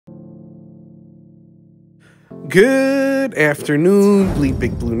Good afternoon,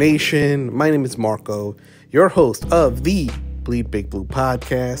 Bleedbigblue Nation. My name is Marco, your host of the Bleedbigblue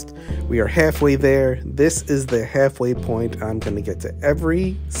podcast. We are halfway there. This is the halfway point. I'm going to get to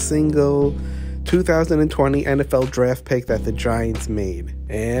every single 2020 NFL draft pick that the Giants made.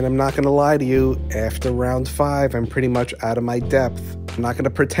 And I'm not going to lie to you, after round 5, I'm pretty much out of my depth. I'm not going to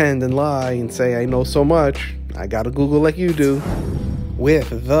pretend and lie and say I know so much. I got to Google like you do.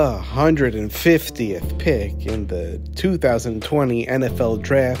 With the 150th pick in the 2020 NFL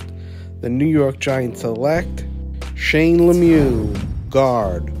Draft, the New York Giants select Shane Lemieux,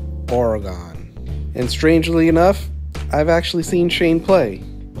 guard, Oregon. And strangely enough, I've actually seen Shane play,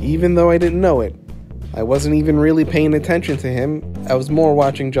 even though I didn't know it. I wasn't even really paying attention to him. I was more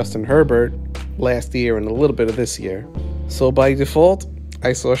watching Justin Herbert last year and a little bit of this year. So by default,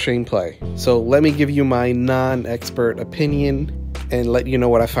 I saw Shane play. So let me give you my non-expert opinion and let you know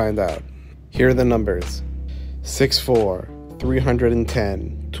what I find out. Here are the numbers. 6'4",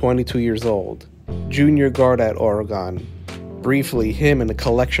 310, 22 years old. Junior guard at Oregon. Briefly, him and a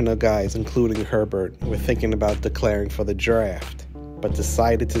collection of guys, including Herbert, were thinking about declaring for the draft, but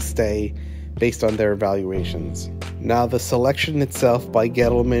decided to stay based on their evaluations. Now, the selection itself by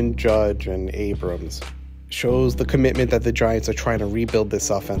Gettleman, Judge, and Abrams shows the commitment that the Giants are trying to rebuild this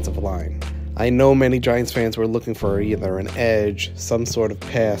offensive line. I know many Giants fans were looking for either an edge, some sort of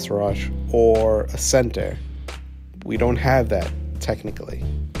pass rush, or a center. We don't have that, technically.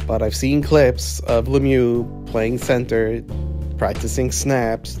 But I've seen clips of Lemieux playing center, practicing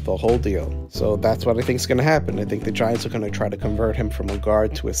snaps, the whole deal. So that's what I think is going to happen. I think the Giants are going to try to convert him from a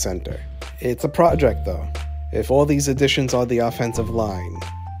guard to a center. It's a project, though. If all these additions on the offensive line,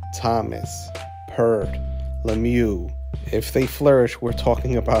 Thomas, Purd, Lemieux, if they flourish, we're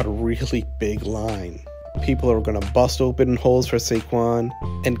talking about a really big line. People are going to bust open holes for Saquon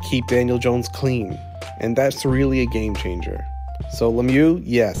and keep Daniel Jones clean. And that's really a game changer. So Lemieux,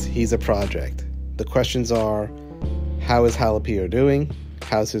 yes, he's a project. The questions are, how is Jalapeno doing?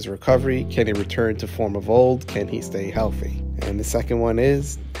 How's his recovery? Can he return to form of old? Can he stay healthy? And the second one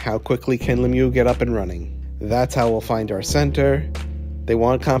is, how quickly can Lemieux get up and running? That's how we'll find our center. They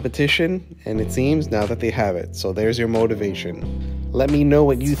want competition, and it seems now that they have it. So there's your motivation. Let me know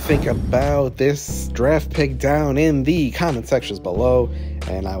what you think about this draft pick down in the comment sections below,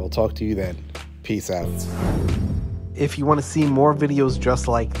 and I will talk to you then. Peace out. If you want to see more videos just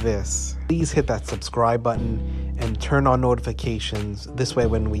like this, please hit that subscribe button and turn on notifications. This way,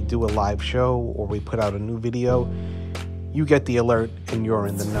 when we do a live show or we put out a new video, you get the alert and you're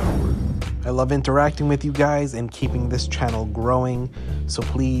in the know. I love interacting with you guys and keeping this channel growing, so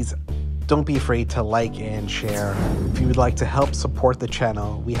please don't be afraid to like and share. If you would like to help support the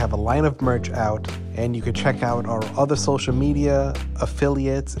channel, we have a line of merch out, and you can check out our other social media,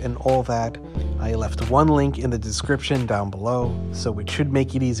 affiliates, and all that. I left one link in the description down below, so it should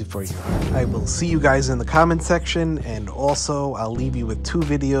make it easy for you. I will see you guys in the comment section, and also I'll leave you with 2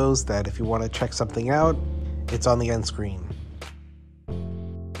 videos that if you want to check something out, it's on the end screen.